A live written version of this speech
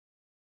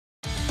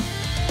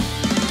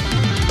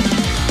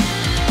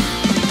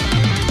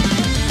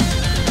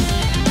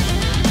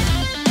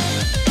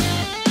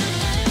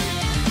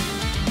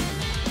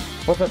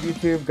What's up,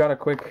 YouTube? Got a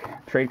quick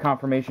trade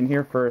confirmation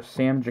here for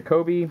Sam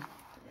Jacobi.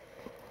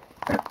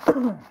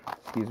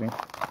 Excuse me.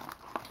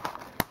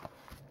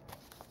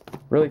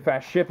 Really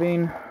fast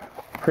shipping.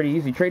 Pretty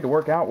easy trade to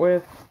work out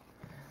with.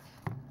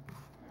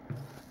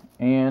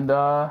 And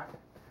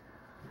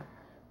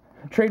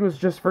trade was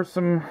just for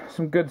some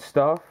good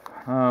stuff.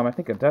 I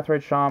think a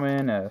Deathrite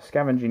Shaman, a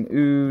Scavenging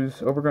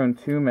Ooze, Overgrown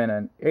Tomb, and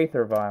an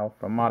Aether Vial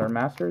from Modern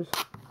Masters.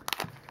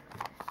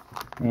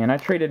 And I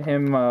traded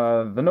him,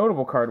 the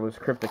notable card was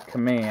Cryptic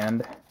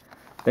Command.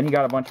 Then he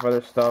got a bunch of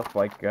other stuff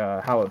like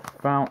Hallowed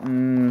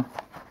Fountain,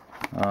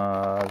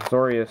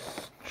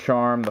 Zorius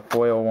Charm, the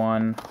foil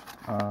one,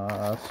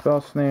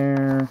 Spell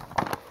Snare,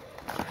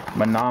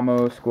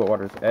 Manamo, School at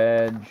Water's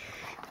Edge,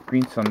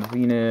 Green Sun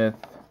Zenith,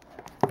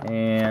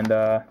 and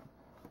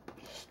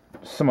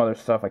some other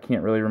stuff I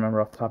can't really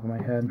remember off the top of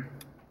my head.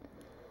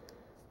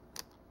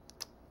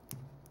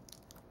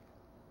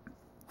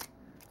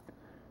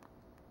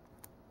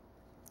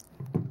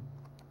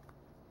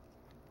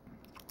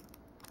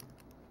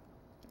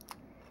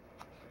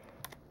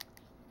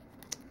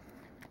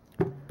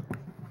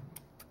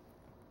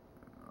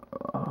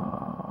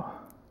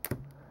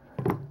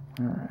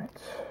 Alright,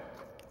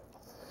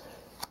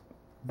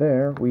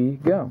 there we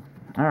go.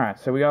 Alright,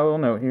 so we got a little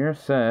note here. It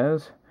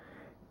says,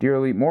 "Dear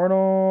Elite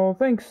Mortal,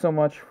 thanks so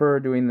much for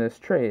doing this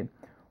trade.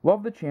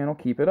 Love the channel,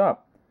 keep it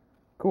up."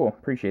 Cool,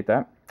 appreciate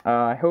that.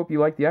 I hope you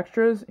like the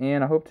extras,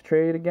 and I hope to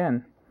trade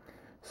again.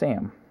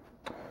 Sam.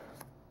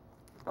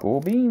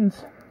 Cool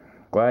beans.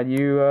 Glad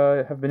you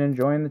have been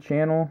enjoying the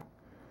channel,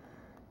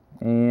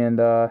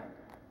 and I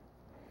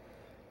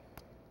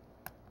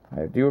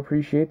do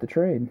appreciate the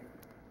trade.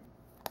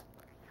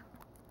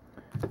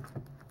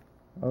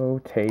 Oh,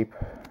 tape.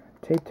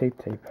 Tape, tape,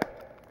 tape.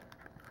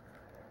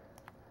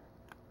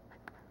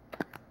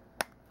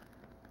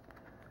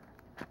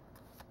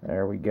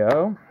 There we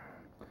go.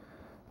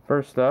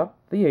 First up,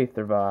 the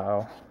Aether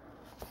Vial.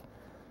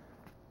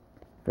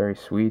 Very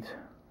sweet.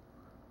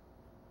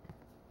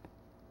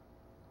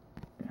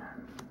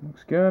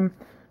 Looks good.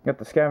 Got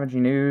the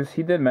Scavenging Ooze.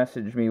 He did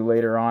message me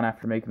later on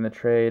after making the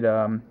trade,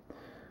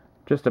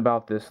 just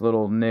about this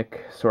little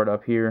nick sort of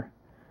up here.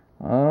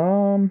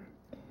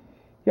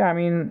 Yeah, I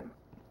mean,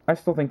 I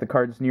still think the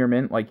card's near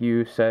mint, like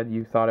you said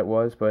you thought it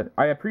was, but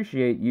I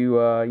appreciate you,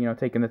 you know,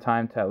 taking the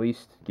time to at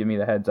least give me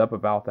the heads up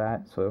about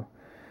that, so,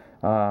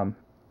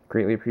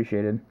 greatly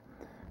appreciated.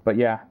 But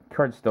yeah,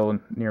 card's still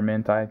near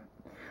mint, I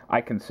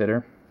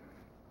consider.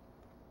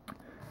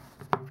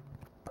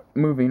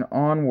 Moving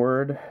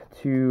onward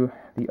to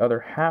the other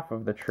half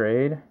of the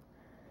trade.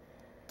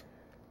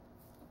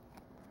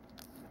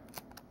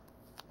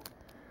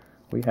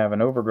 We have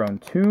an Overgrown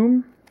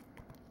Tomb.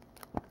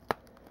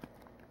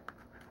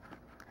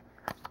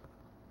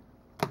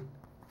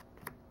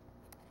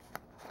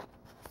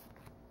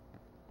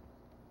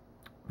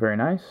 Very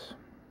nice.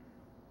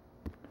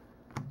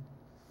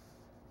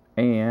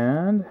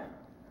 And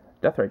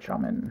Deathrite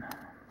Shaman.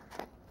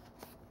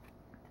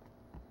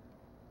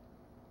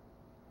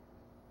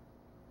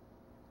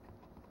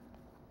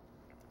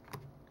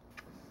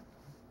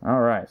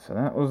 Alright, so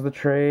that was the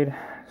trade.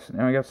 So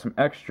now we got some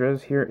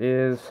extras. Here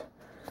is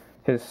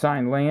his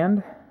signed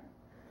land.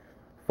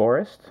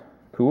 Forest.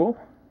 Cool.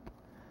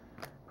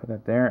 Put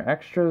that there.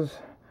 Extras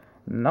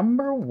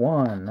number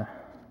 1.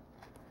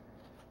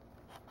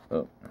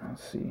 Oh,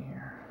 let's see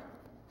here.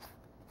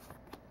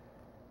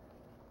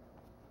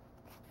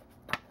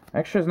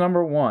 Extras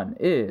number 1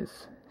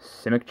 is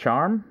Simic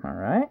Charm.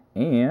 Alright.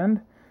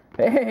 And,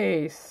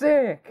 hey,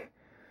 sick!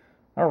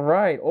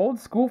 Alright, old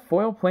school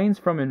foil planes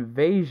from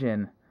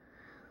Invasion.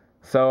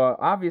 So,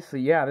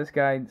 obviously, yeah, this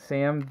guy,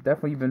 Sam,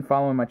 definitely been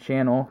following my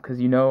channel, because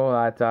you know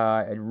that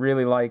I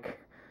really like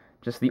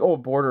just the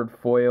old bordered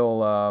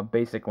foil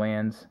basic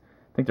lands.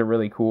 I think they're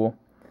really cool.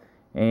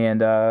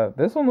 And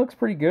this one looks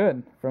pretty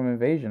good from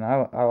Invasion.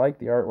 I like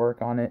the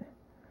artwork on it.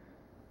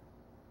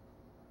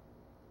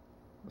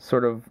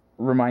 Sort of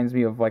reminds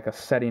me of like a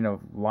setting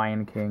of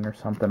Lion King or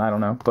something. I don't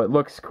know. But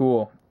looks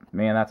cool.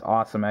 Man, that's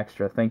awesome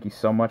extra. Thank you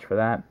so much for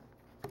that.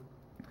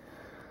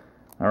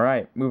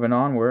 Alright, moving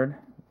onward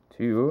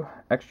to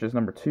extras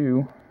number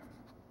 2.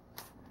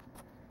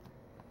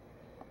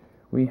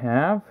 We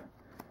have,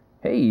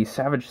 hey,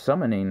 Savage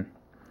Summoning.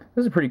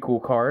 This is a pretty cool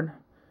card.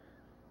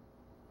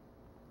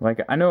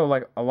 Like, I know,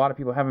 like, a lot of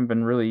people haven't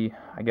been really,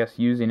 I guess,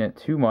 using it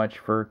too much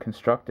for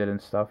constructed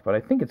and stuff, but I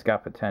think it's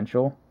got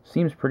potential.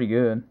 Seems pretty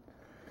good.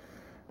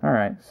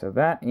 Alright, so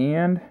that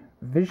and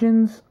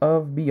Visions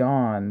of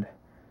Beyond.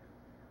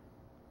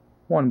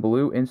 1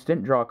 blue,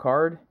 instant, draw a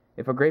card.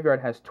 If a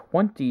graveyard has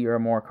 20 or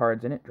more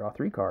cards in it, draw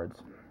 3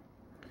 cards.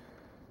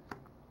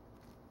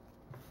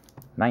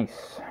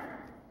 Nice.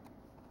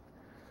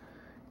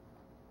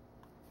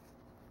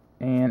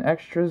 And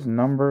extras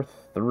number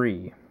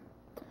 3.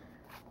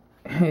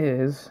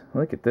 Is,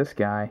 look at this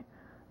guy.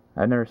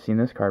 I've never seen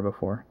this card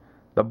before.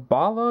 The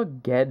Bala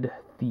Ged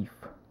Thief.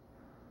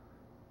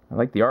 I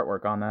like the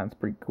artwork on that. It's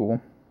pretty cool.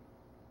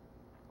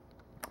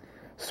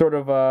 Sort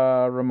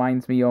of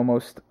reminds me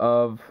almost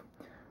of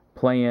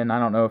playing, I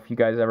don't know if you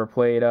guys ever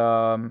played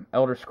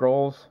Elder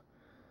Scrolls,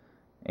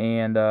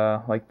 and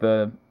like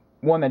the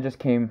one that just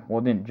came, well,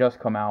 it didn't just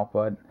come out,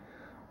 but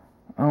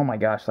oh my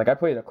gosh, like I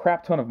played a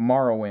crap ton of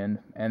Morrowind,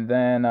 and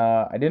then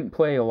I didn't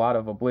play a lot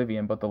of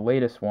Oblivion, but the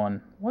latest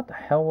one, what the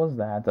hell was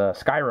that?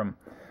 Skyrim.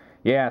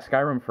 Yeah,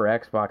 Skyrim for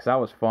Xbox, that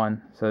was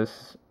fun. So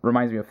this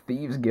reminds me of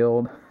Thieves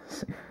Guild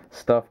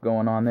stuff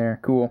going on there.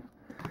 Cool.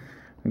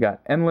 We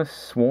got Endless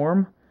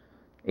Swarm,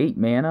 8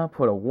 mana,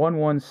 put a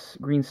 1/1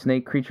 green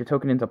snake creature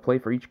token into play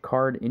for each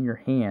card in your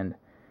hand.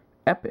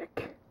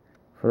 Epic.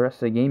 For the rest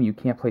of the game, you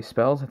can't play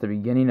spells at the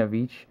beginning of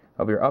each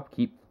of your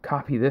upkeep.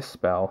 Copy this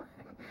spell,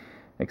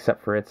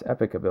 except for its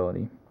epic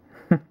ability.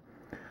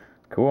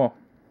 Cool.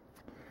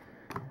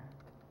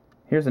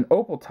 Here's an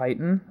Opal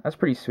Titan. That's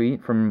pretty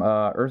sweet, from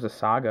Urza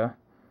Saga.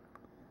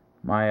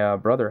 My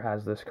brother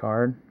has this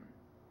card.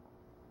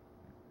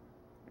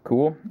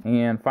 Cool.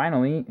 And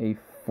finally, a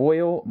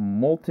foil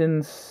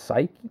Molten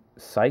Psyche.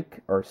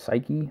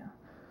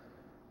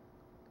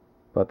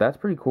 But that's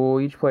pretty cool.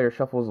 Each player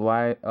shuffles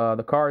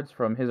the cards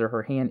from his or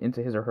her hand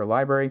into his or her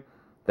library,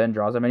 then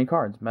draws that many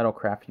cards.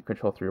 Metalcraft you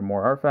control 3 or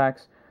more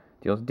artifacts.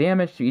 Deals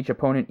damage to each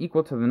opponent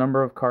equal to the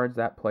number of cards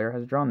that player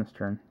has drawn this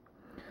turn.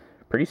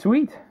 Pretty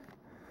sweet.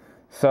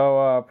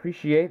 So,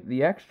 appreciate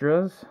the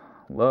extras.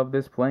 Love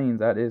this Plains.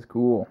 That is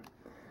cool.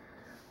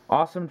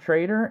 Awesome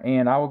trader,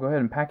 and I will go ahead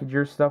and package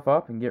your stuff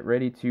up and get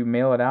ready to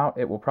mail it out.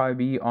 It will probably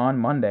be on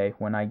Monday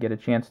when I get a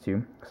chance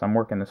to, because I'm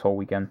working this whole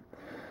weekend.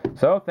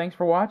 So, thanks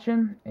for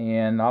watching,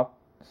 and I'll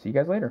see you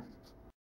guys later.